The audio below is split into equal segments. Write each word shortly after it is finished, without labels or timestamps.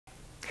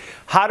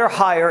How to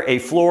hire a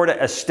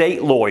Florida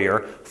estate lawyer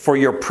for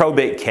your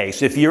probate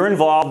case. If you're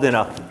involved in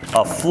a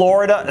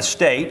Florida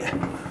estate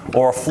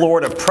or a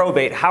Florida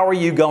probate, how are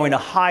you going to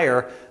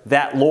hire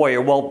that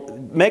lawyer? Well,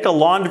 make a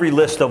laundry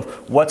list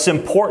of what's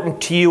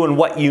important to you and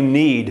what you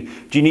need.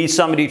 Do you need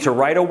somebody to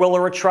write a will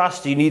or a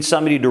trust? Do you need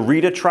somebody to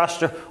read a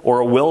trust or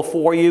a will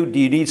for you? Do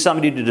you need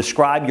somebody to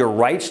describe your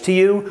rights to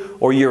you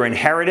or your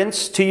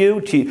inheritance to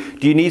you?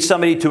 Do you need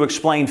somebody to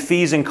explain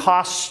fees and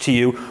costs to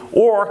you?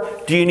 Or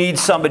do you need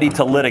somebody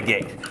to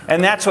litigate?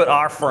 And that's what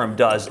our firm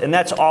does, and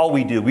that's all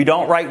we do. We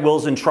don't write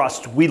wills and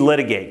trusts, we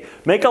litigate.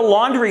 Make a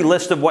laundry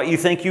list of what you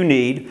think you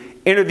need.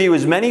 Interview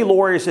as many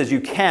lawyers as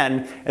you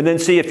can, and then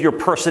see if your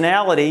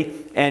personality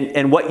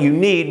and what you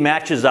need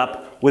matches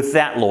up with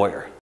that lawyer.